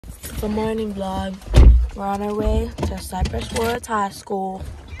Good morning, vlog. We're on our way to Cypress Woods High School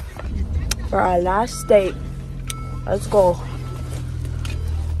for our last date. Let's go.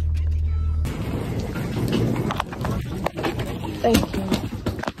 Thank you.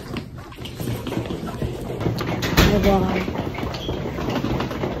 Bye-bye.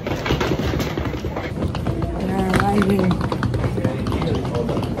 We're arriving.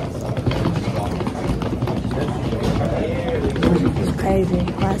 It's crazy.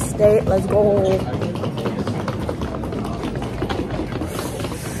 Last date. Let's go.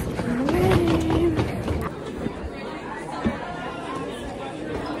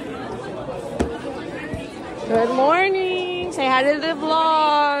 Good morning. Say hi to the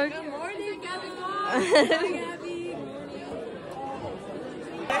vlog. Good morning, Gabby.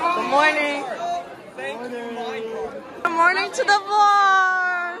 Good morning. Good morning to the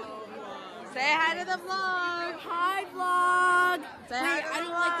vlog. Say hi to the vlog. Hi, vlog. Say hi to I the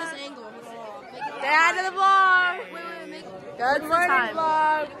don't vlog. like this angle. Say hi to the vlog. Make Good morning,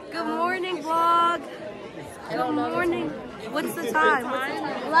 vlog. Good morning, vlog. Good morning. What's the time?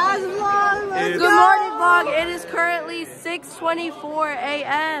 Last vlog. Let's Good go. morning, vlog. It is currently 6:24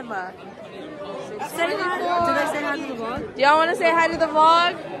 a.m. Say hi. Did I say hi to the vlog? Do y'all want to say hi to the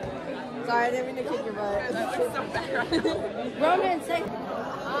vlog? Sorry, I didn't mean to kick your butt. Ronan, say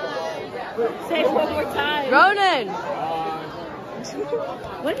it one more time. Ronan.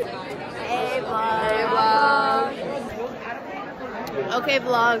 What? Hey, vlog. Hey, vlog. Okay,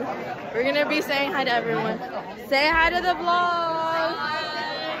 vlog. We're gonna be saying hi to everyone. Say hi to the vlog.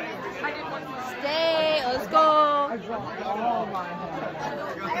 Stay. Let's go.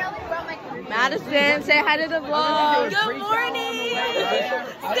 Madison, say hi to the vlog. Good morning.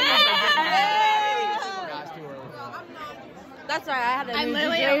 That's right. I had a I'm new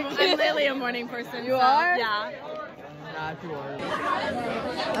literally a morning person. You are? Yeah.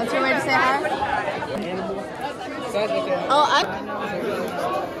 That's your way to say hi? Oh,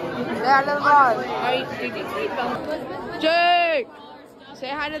 say hi to the vlog. Jake! Say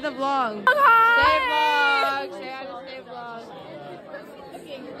hi to the vlog. Stay vlog. Say hi to Stay vlog.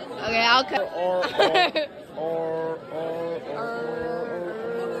 Okay, I'll cut.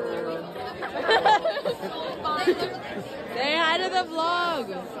 Say hi to the vlog.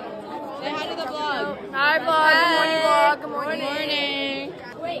 Say hi to the vlog. Hi, vlog. Good morning, vlog. Good morning.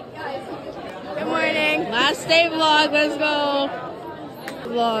 Wait, guys. Good morning. Last day vlog. Let's go.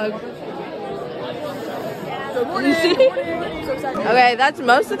 Vlog. Good morning. Okay, that's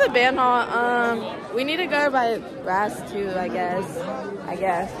most of the band hall. We need to go by Brass too, I guess.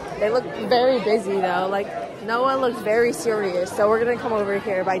 They look very busy though. Like no one looks very serious. So we're gonna come over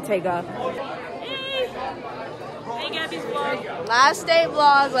here by Tega. Hey, Gabby's vlog. Last day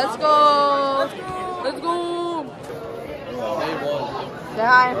vlog. Let's go. Let's go. Say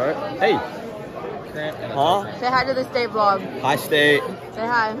hi. Alright. Hey. Huh? Say hi to the State vlog. Hi, State. Say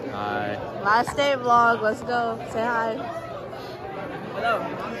hi. Hi. Last day vlog. Let's go. Say hi. Hello.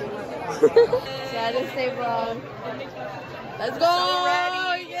 Say hi to State vlog. Let's go.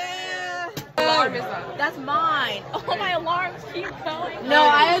 Yeah. That's mine. Oh, my alarms keep going. No,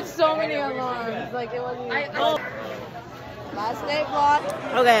 I had so many alarms. Like it wasn't. Last day vlog.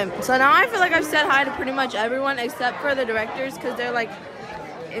 Okay, so now I feel like I've said hi to pretty much everyone except for the directors because they're like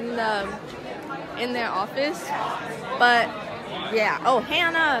in their office. But yeah. Oh,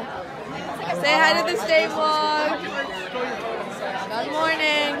 Hannah. Say hi to the Stay vlog. Good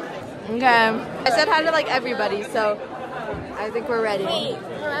morning. Okay. I said hi to like everybody, so I think we're ready. Wait,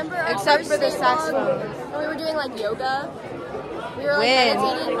 remember our Except first for the day saxophone. vlog when we were doing like yoga? We were like When?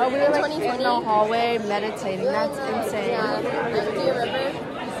 meditating Oh, we were in like 2020. in the hallway meditating. That's Yeah. insane. Do you remember?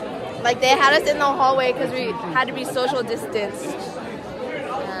 Like they had us in the hallway because we had to be social distanced.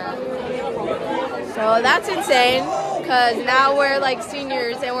 So that's insane because now we're like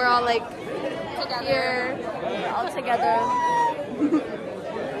seniors and we're all like here all together.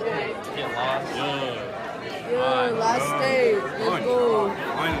 Yeah, last day. Let's go.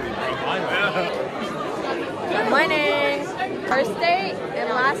 Good morning. First date and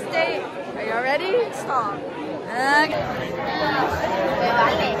last date. Are y'all ready? Stop. Okay.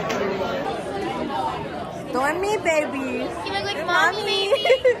 Stormy, baby. You look like mommy.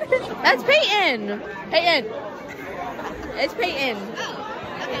 That's Peyton. Peyton. It's Peyton.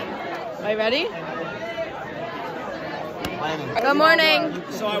 Are you ready? Good morning.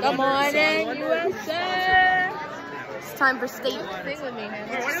 Good morning, USA. It's time for state. Sing with me.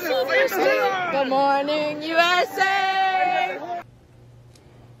 Good morning, USA.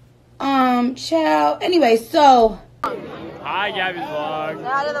 Child. Anyway, so. Hi, Gabby's vlog. Say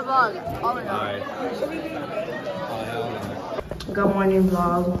hi to the vlog. All of them. Hi. Good morning,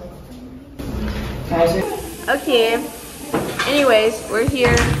 vlog. Okay. Anyways, we're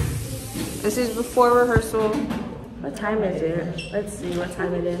here. This is before rehearsal. What time is it? Let's see what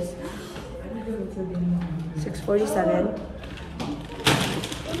time it is. 6:47.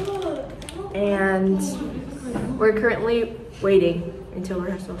 And we're currently waiting until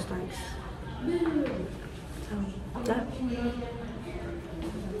rehearsal starts. So, yeah.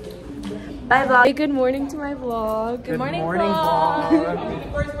 Bye, vlog. Hey, good morning to my vlog. Good morning, vlog.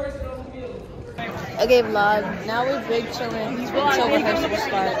 Okay, vlog. Now we're big chilling until rehearsal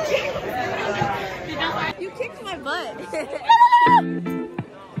starts. You kicked my butt.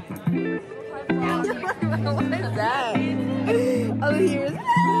 What is that? Oh, here's. It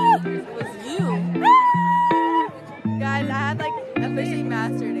was you. Guys, I had like officially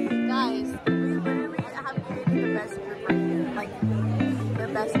mastered it. Guys, we literally have created the best group right here. Like, the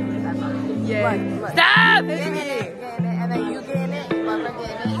best group ever. Yeah. Look. Stop! Getting it, and then you getting it, and Barbara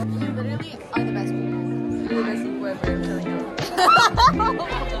getting it. You literally are the best people. You're the best people ever. I'm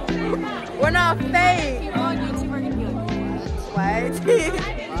telling you. We're not fake. People on YouTube are gonna be like,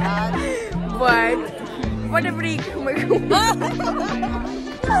 What? What a freak.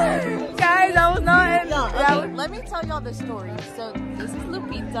 Guys, I was not in. No, okay, let me tell y'all the story. So, this is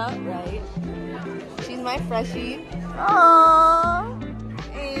Lupita, right? She's my freshie. Aww.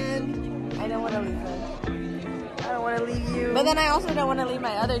 And I don't want to leave her. I don't want to leave you. But then I also don't want to leave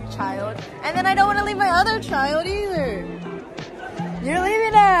my other child. And then I don't want to leave my other child either. You're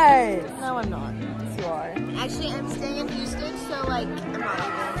leaving us. No, I'm not. Yes, you are. Actually, I'm staying in Houston, so like, I'm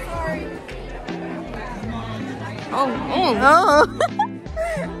not leaving. Sorry. Oh.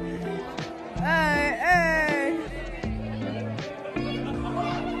 Hey.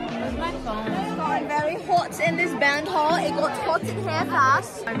 Where's my phone? It's gotten very hot in this band hall. It got hot in here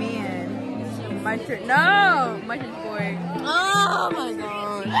fast. I mean, my turn. No, my turn's boring. Oh my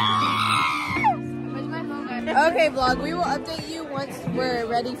god. Where's my phone? Okay, vlog. We will update you once we're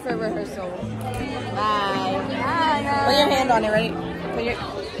ready for rehearsal. Bye. Bye. Put your hand on it, right? Put your.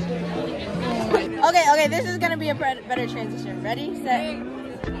 Okay. This is gonna be a better transition. Ready, set,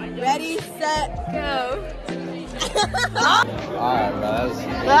 go. Alright, bro. That was.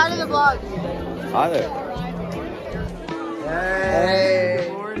 Say hi to the vlog. Hi there. Hey.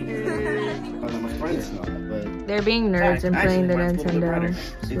 They're being nerds and playing the Nintendo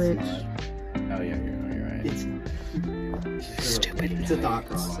Switch. Oh, yeah, you're right. It's stupid. It's a thought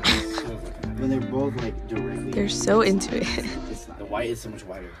process. When they're both like directly. They're so into it. It's not, the white is so much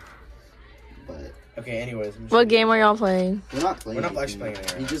whiter. But okay, anyways. What game are y'all playing? We're not playing. We're not actually playing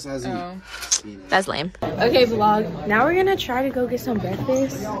it. He just hasn't. Seen it. That's lame. Okay, vlog. Now we're gonna try to go get some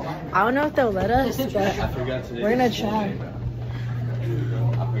breakfast. I don't know if they'll let us, but we're gonna try.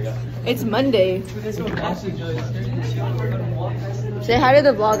 It's Monday. Say hi to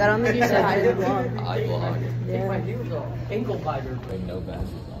the vlog. I don't think you said hi to the vlog. I vlog. Yeah. No bad.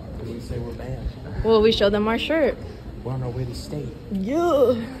 We say we're banned. Well, we showed them our shirt. We're on our way to state.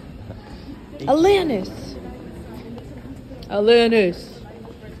 Yeah. Alanis.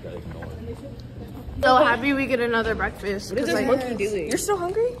 So happy we get another breakfast. What is this monkey doing? You're still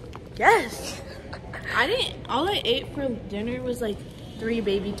hungry? Yes. All I ate for dinner was like 3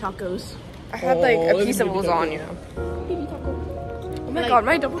 baby tacos. I had like a piece of lasagna. Baby taco. Oh my god,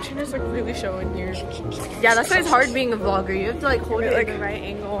 my double chin is like really showing here. Yeah, that's why it's hard being a vlogger. You have to like hold it like at the right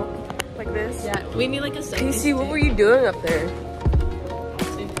angle. Like this. Yeah, we need like a Casey, what were you doing up there?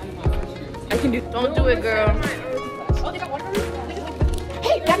 I can do. Don't do it, girl.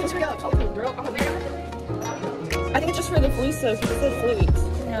 Hey, Daddy's hurry up. Girl. I think it's just for the fleece though, because it said fleece.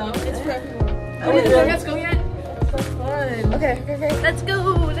 No, it's for everyone. Oh, let's go yet? That's so fun. Okay. Let's go.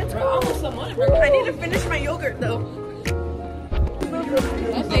 Let's go. I need to finish my yogurt though.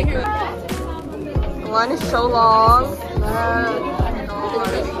 The line is so long. Oh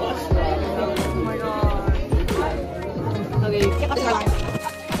my god. Okay.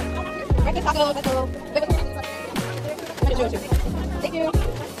 Thank you.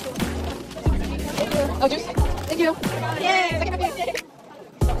 Oh, juice. Thank you. Yay.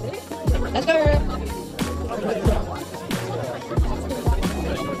 Let's go.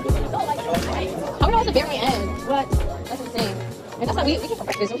 How are we at the very end? What? That's insane. And that's not, we came for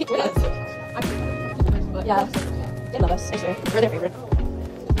breakfast. We with us. Yeah. They love us, I swear. We're their favorite.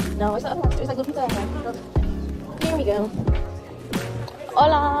 No, it's the other one. There's like little pizza. Here we go.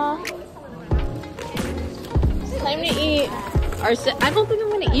 Hola. It's time to eat. I don't think I'm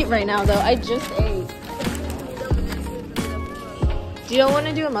gonna eat right now though. I just ate. Do y'all want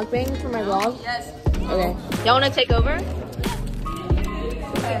to do a mukbang for my vlog? Yes. Okay. Y'all want to take over?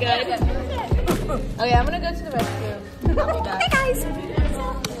 Good. Okay, I'm gonna go to the restroom. I'll be back. Hey guys.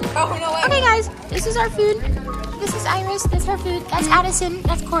 Okay, guys, this is our food. This is Iris. That's her food. That's Addison.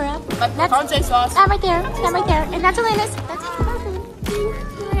 That's Cora. That's Ponce sauce. that right there. That right there. And that's Elena's. That's our food.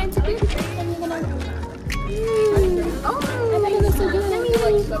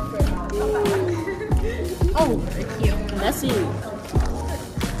 Oh, messy.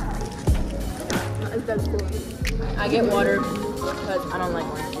 I get water because I don't like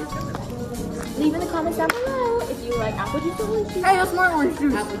orange juice. Leave in the comments down below if you like apple juice or orange juice. Hey, that's my orange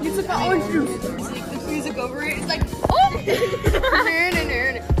juice. You took my orange juice. The music over it. It's like, oh!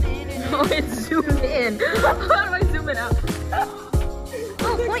 Oh, it's zoomed in. How do I zoom it out?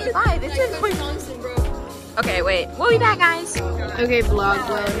 Oh, 0.5. It's in 0.5. Okay, wait. We'll be back, guys. Okay, vlog.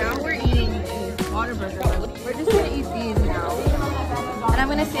 Well, now we're eating a water burger. We're just gonna eat these now. And I'm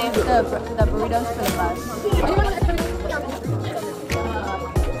gonna save the burritos for the bus.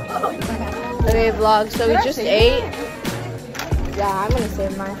 Okay, vlog. So we just ate. Yeah, I'm gonna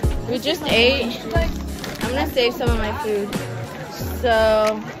save mine. We just ate. I'm gonna save some of my food.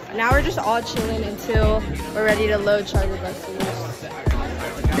 So now we're just all chilling until we're ready to load charter buses.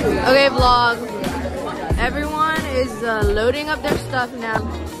 Okay, vlog. Everyone is loading up their stuff now.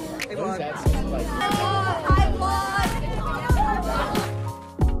 Hey, vlog.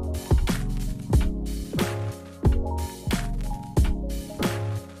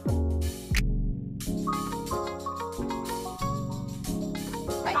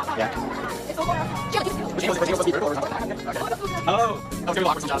 Hello. Oh, very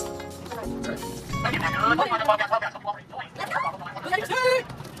awkward sometimes.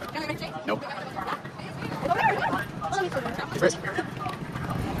 Nope.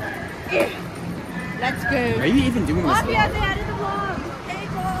 Let's go. Are you even doing this?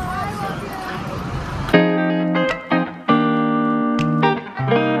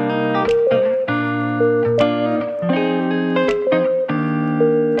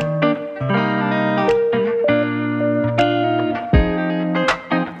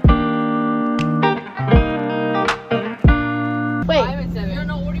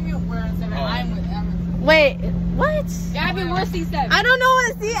 Wait, what? Gabby, we're C7. I don't know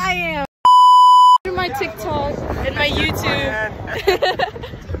what C I am. My TikTok and my YouTube.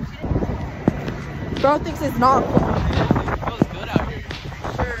 Bro thinks it's not fun. It feels good out here.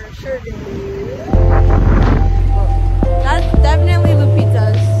 Sure, That's definitely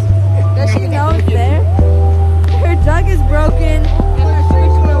Lupita's. Does she know it's there? Her jug is broken and her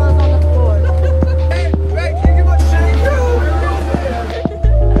squishmallow is on the floor.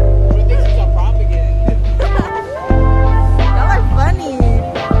 Y'all are funny.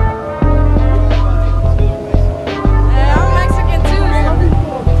 Hey, I'm Mexican too.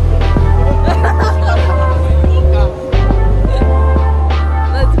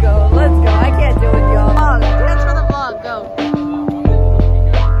 Let's go. I can't do it, y'all. Vlog. Dance for the vlog. Go.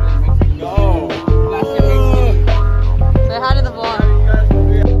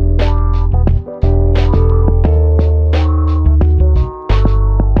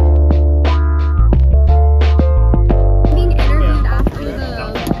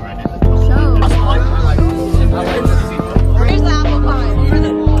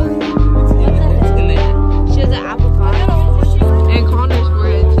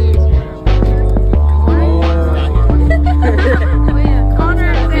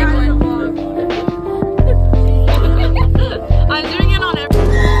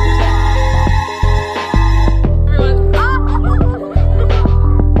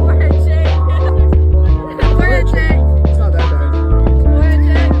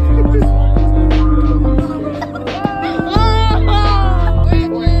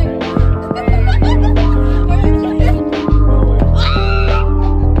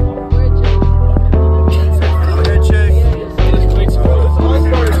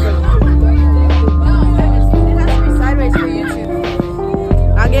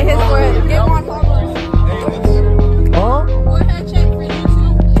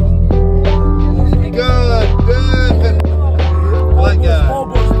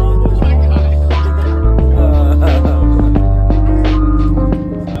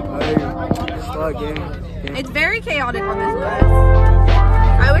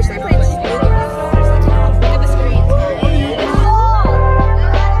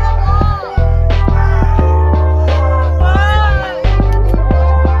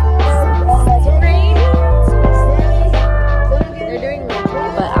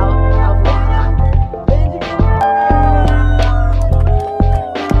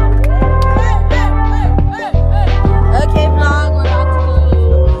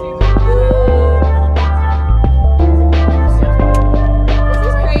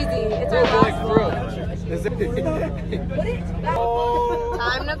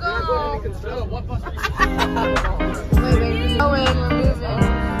 Wait. Go in, we're moving.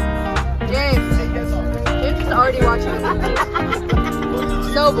 James is already watching the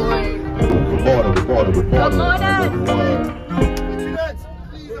movie. So boring. Good morning.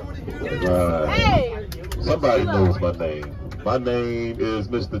 Hey! Somebody knows my name. My name is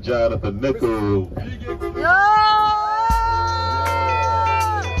Mr. Jonathan Nichols. Yo!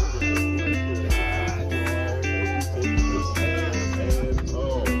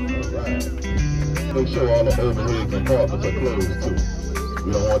 Make sure all the overhead compartments are closed too.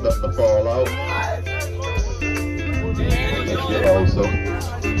 We don't want nothing to fall out. Next year also.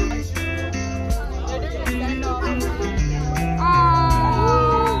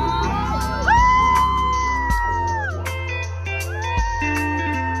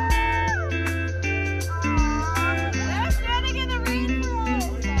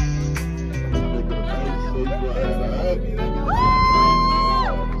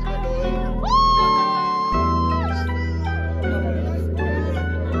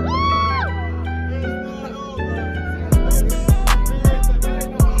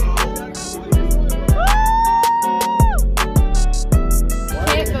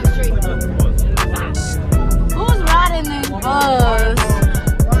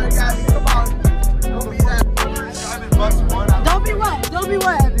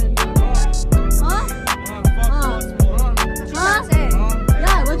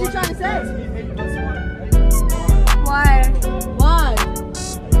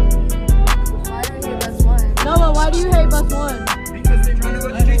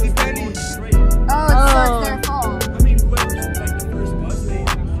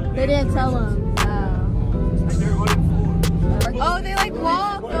 They didn't tell them. Oh, they like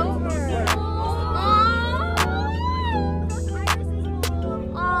walked over.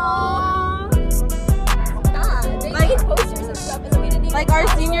 Like our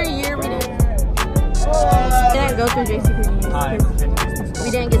senior year, we didn't go through JCPenney. We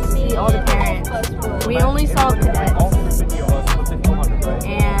didn't get to see all the parents. We only saw cadets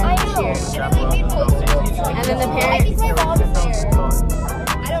and cheer. And then the parents.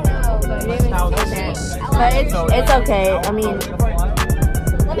 But it's okay. I mean,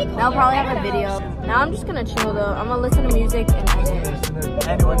 they'll probably have a video. Now I'm just gonna chill though. I'm gonna listen to music and edit.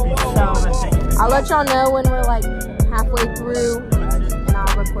 So I'll let y'all know when we're like halfway through, and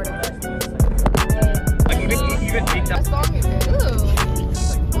I'll record it. What song is it? Ooh.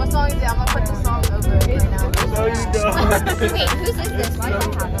 What song is it? I'm gonna put the song over it right now. Wait, whose is this? Why do I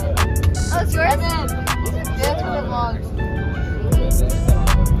have it? Oh, it's yours? Yeah, it's for the vlog.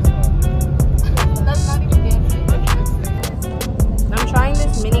 I'm trying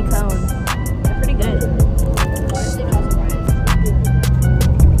this mini cone. They're pretty good.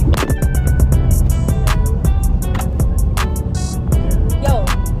 Yo,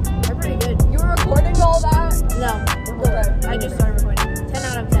 they're pretty good. You were recording all that? No. Okay. I just started recording. 10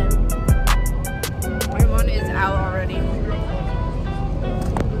 out of 10. My one is out already.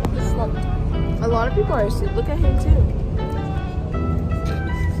 A lot of people are asleep. Look at him too.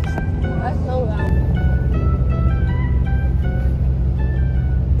 That's so loud.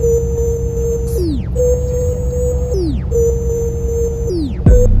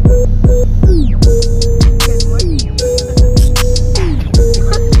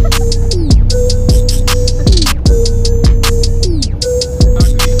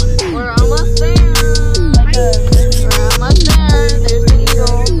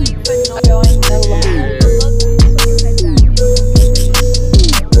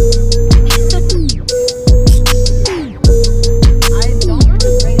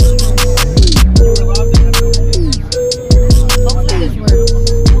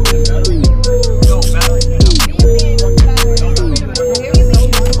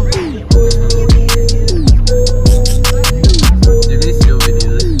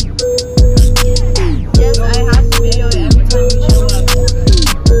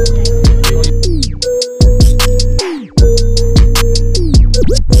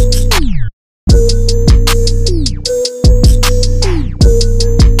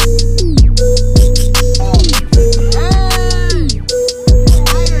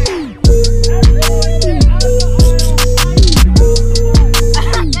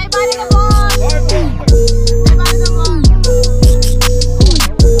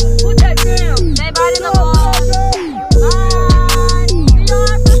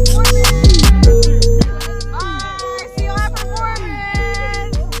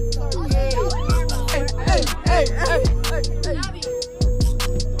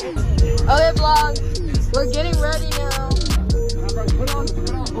 Okay, vlog. We're getting ready now.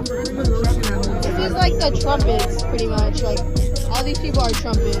 This is like the trumpets, pretty much. Like all all these people are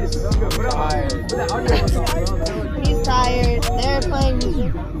trumpets. He's tired. They're playing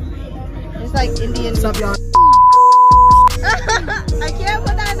music. It's like Indian. What's up, y'all? I can't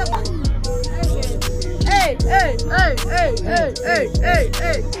put that in the box. Hey, hey, hey, hey, hey, hey,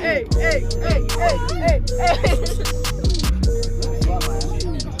 hey, hey, hey, hey, hey, hey, hey.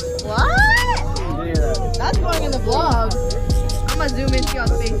 What? That's going in the vlog. I'm gonna zoom into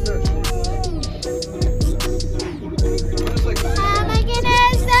y'all's faces. Oh my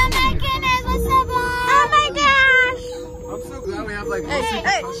goodness, what's up, vlog? Oh my gosh! I'm so glad we have like Hey, hey,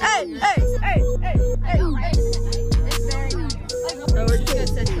 hey, hey, hey, hey, hey, hey. It's very nice. So we're just gonna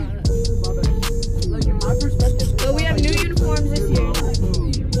set y'all up. So we have new uniforms this year.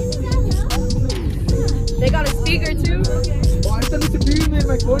 They got a speaker too. Oh, I said Mr. Peterman,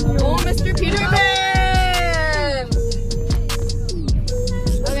 my phone. Oh, Mr. Peterman!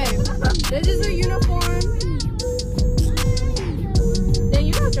 Okay, this is a uniform. Then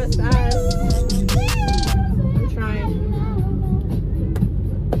you're not dressed fast. I'm trying.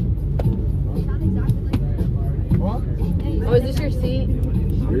 Oh, is this your seat?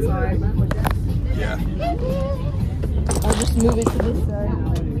 I'm sorry. Yeah. I'll just move it to this side.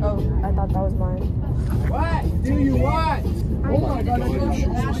 Oh, I thought that was mine. What do you want? Oh my god,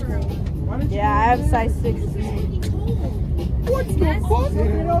 Yeah, I have size 6. what's the fuck?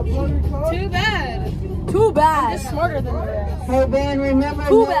 Too bad. Too bad. I'm just smarter than the rest. Hey Ben, remember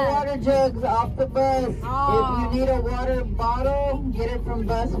Too no bad. water jugs off the bus. Oh. If you need a water bottle, get it from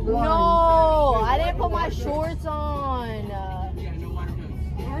bus 1. No, I didn't put my shorts on.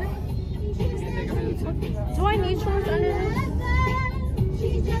 Do I need shorts under this?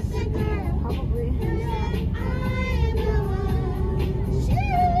 Probably.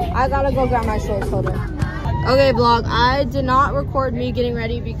 I gotta go grab my shorts. Hold on. Okay, vlog. I did not record me getting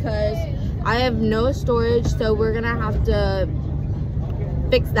ready because I have no storage, so we're gonna have to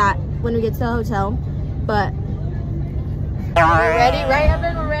fix that when we get to the hotel. But we're ready, right,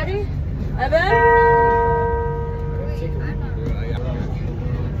 Evan? We're ready, Evan.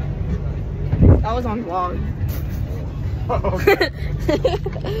 That was on vlog.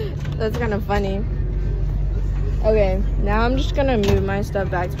 That's kind of funny. Okay, now I'm just gonna move my stuff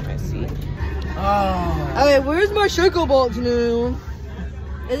back to my seat. Okay, where's my shaker box now?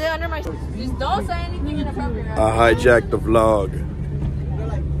 Is it under my? Just don't say anything inappropriate. Right? I hijacked the vlog.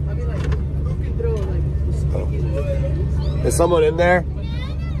 Oh. Is someone in there?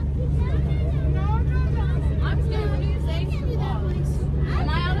 I'm scared. What do you say? Am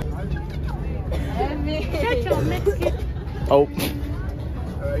I out of? Oh.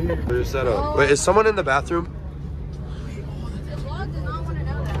 There's set up. Wait, is someone in the bathroom? The vlog does not want to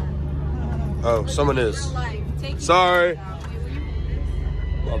know that. Oh, someone is. Sorry.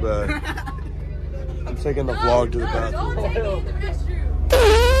 My bad. I'm taking the vlog to the bathroom. Don't take me to the restroom.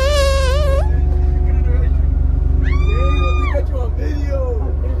 Got you on video.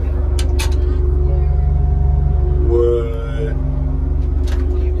 What?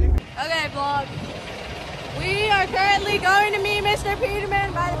 Okay, vlog. We are currently going to meet Mr.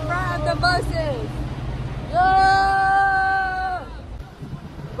 Peterman by the front of the buses. Yeah!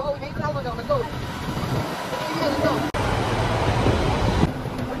 Go, we made that one down. Let's go. Let's go.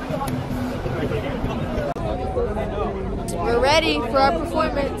 We're ready for our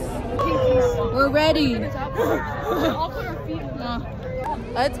performance. We're ready.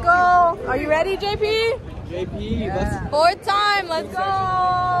 Let's go. Are you ready, JP? JP, let's. Fourth time. Let's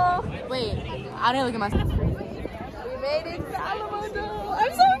go. Wait, I didn't look at my. We made it to Alamo Dome.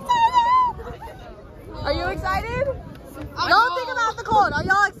 I'm so excited. Are you excited? Don't think about the cold. Are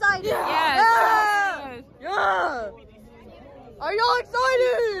y'all excited? Yes. Yeah. Yeah. Are y'all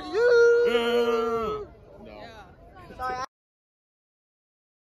excited? Yeah. Sorry.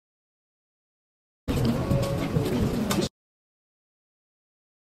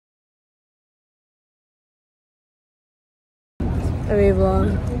 Okay, vlog.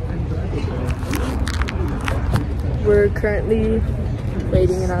 We're currently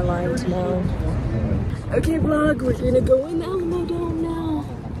waiting in our lines now. Okay, vlog, we're gonna go in the Alamo Dome now.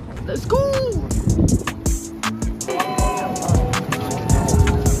 Let's go!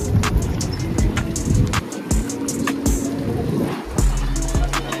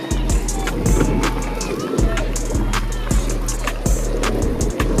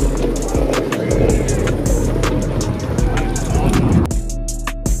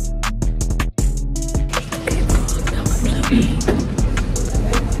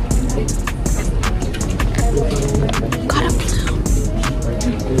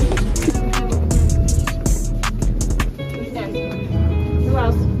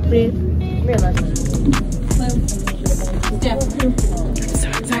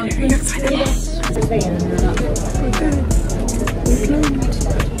 When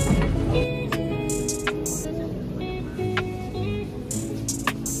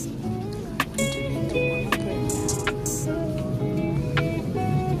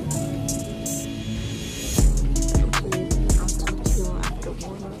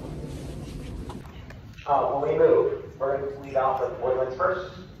we move, we're going to lead off with Woodlands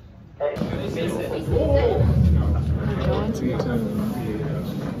first. Okay.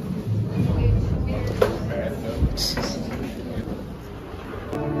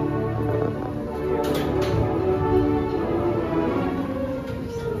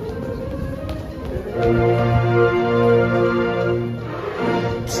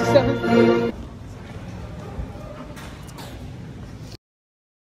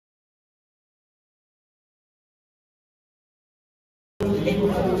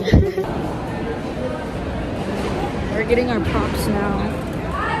 We're getting our props now.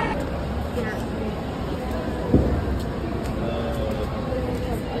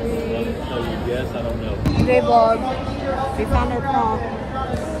 Yes, I don't know. Okay, vlog. We found our prop.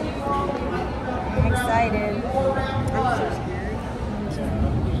 I'm excited. I'm so scared.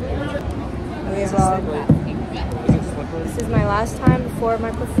 Okay, vlog. This is my last time before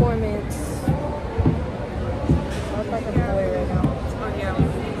my performance. I look like a boy right now.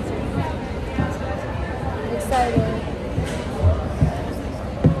 I'm excited.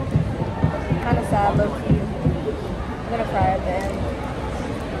 Kind of sad, low key. I'm gonna cry at the end.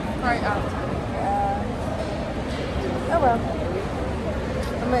 Cry after. Oh well.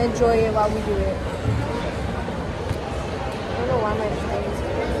 I'm gonna enjoy it while we do it. I don't know why my phone is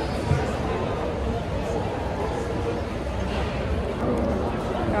here.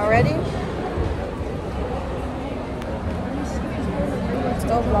 Y'all ready? Let's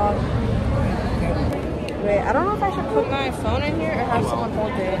go, vlog. Wait, I don't know if I should put my phone in here or have someone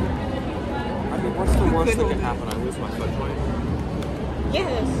hold it. I mean, what's the worst that can happen? I lose my foot joint?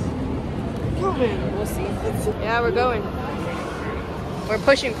 Yes. Going. We'll see. Yeah, we're going. We're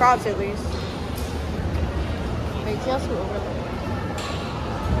pushing props at least. Wait, just over there.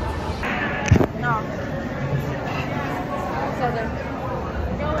 No. So there.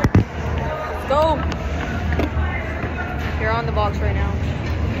 Let's go. You're on the box right now.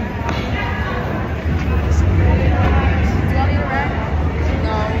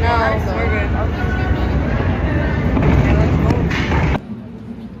 No, we're good. Okay, let's go.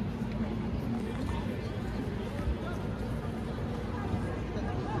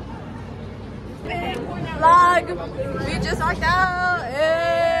 Vlog! We just walked out!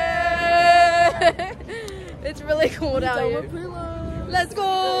 Hey! It's really cold out here. Let's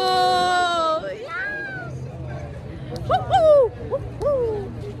go! Yes! Woo-hoo!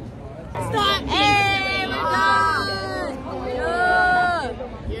 Woo-hoo! Stop! Hey! We're done!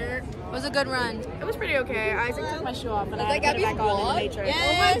 Yeah. It was a good run. It was pretty okay. Isaac took my shoe off and I had to put it back on in the Matrix. Yes.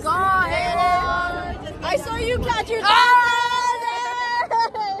 Oh my god! Hey, I saw you catch your dad!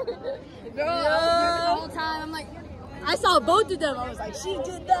 Girl, I was the whole time. I'm like, I saw both of them. I was like, she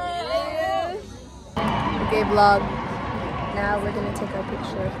did that. Okay, vlog. Now we're gonna take our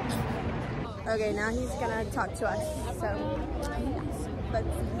picture. Okay, now he's gonna talk to us. So, let's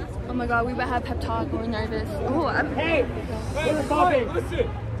see. Oh my god, we might have pep talk. We're nervous. Oh, hey, listen.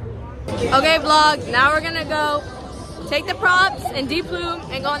 Okay, vlog. Now we're gonna go take the props and de-plume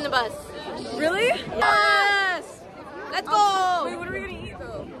and go on the bus. Really? Yes. Let's go. Wait, what are we gonna eat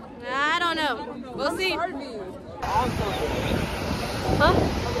though? I don't know. We'll see. Huh?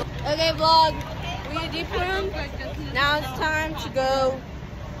 Okay, vlog. We de-plume. Now it's time to go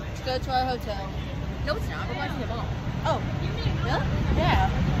to our hotel. No, it's not. We're going to the mall. Oh, really? Yeah.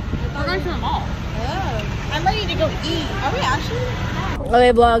 We're going to the mall. Oh. I'm ready to go eat. Are we actually?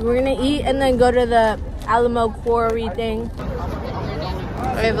 Okay, vlog. We're gonna eat and then go to the Alamo Quarry thing.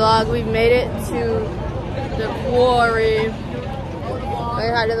 Okay, vlog. We've made it to the quarry. Say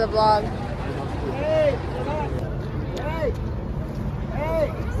hi to the vlog. Hey! Hey!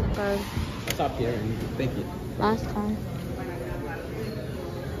 Hey! Stop here. Thank you. Last time.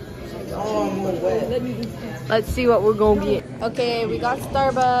 Let's see what we're gonna get. Okay, we got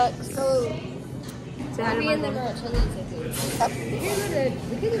Starbucks.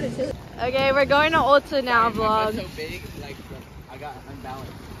 Okay, we're going to Ulta now, vlog. So big, like I got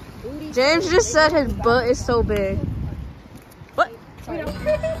unbalanced. James just said his butt is so big. What?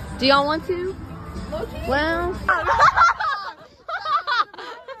 Do y'all want to? Well.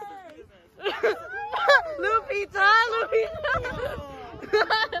 Lupita.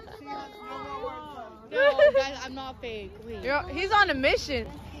 No, guys, I'm not fake. Wait. He's on a mission.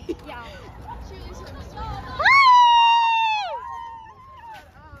 Yeah.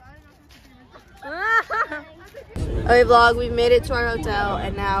 Okay, vlog, we've made it to our hotel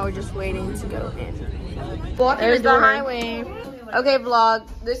and now we're just waiting to go in. There's the highway. Okay, vlog,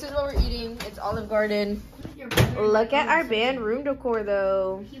 this is what we're eating. It's Olive Garden. Look at our band room decor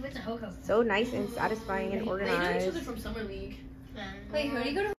though. So nice and satisfying and organized. from Summer League. Wait, who do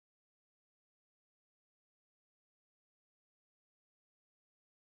you go to?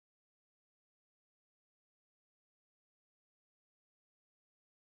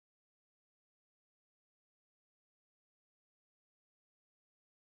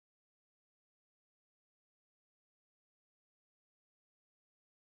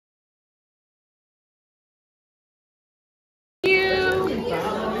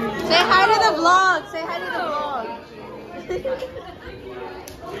 Say hi to the vlog. Say hi to the vlog.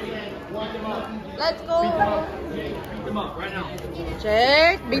 Let's go. Beat them up right now.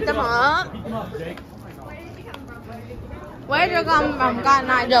 Jake, beat them up. Beat them up, Jake. Where'd you come from, God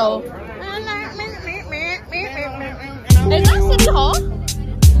Nigel? Is that City Hall?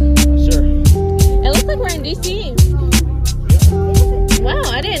 Sure. It looks like we're in DC. Wow,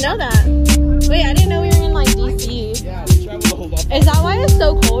 I didn't know that. Wait, I didn't know we were in like DC. Yeah, we traveled the whole lot. Is that why it's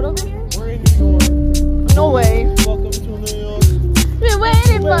so cold over here? We're in New York. No way. Welcome to New York. Been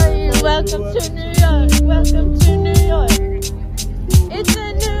waiting for you. Welcome to New York. Welcome to New York. It's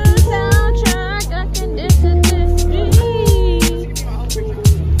a new soundtrack. I can dance to this beat.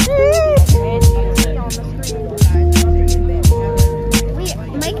 Wait,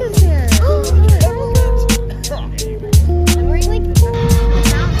 Mike is here. I'm wearing like.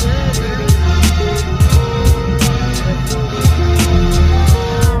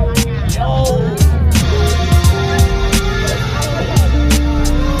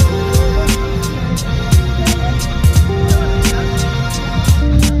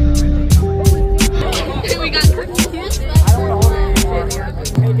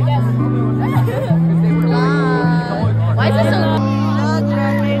 Why is it so long?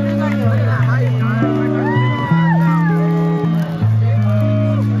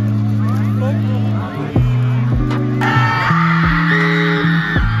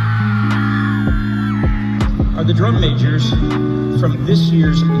 Are the drum majors from this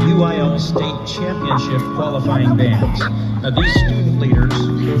year's UIL State Championship qualifying bands. Now these student leaders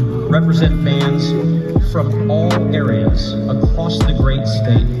represent bands from all areas across the great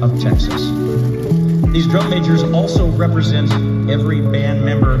state of Texas. These drum majors also represent every band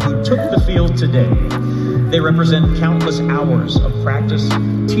member who took the field today. They represent countless hours of practice,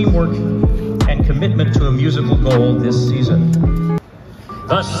 teamwork, and commitment to a musical goal this season.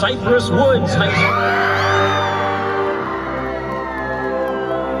 The Cypress Woods High School.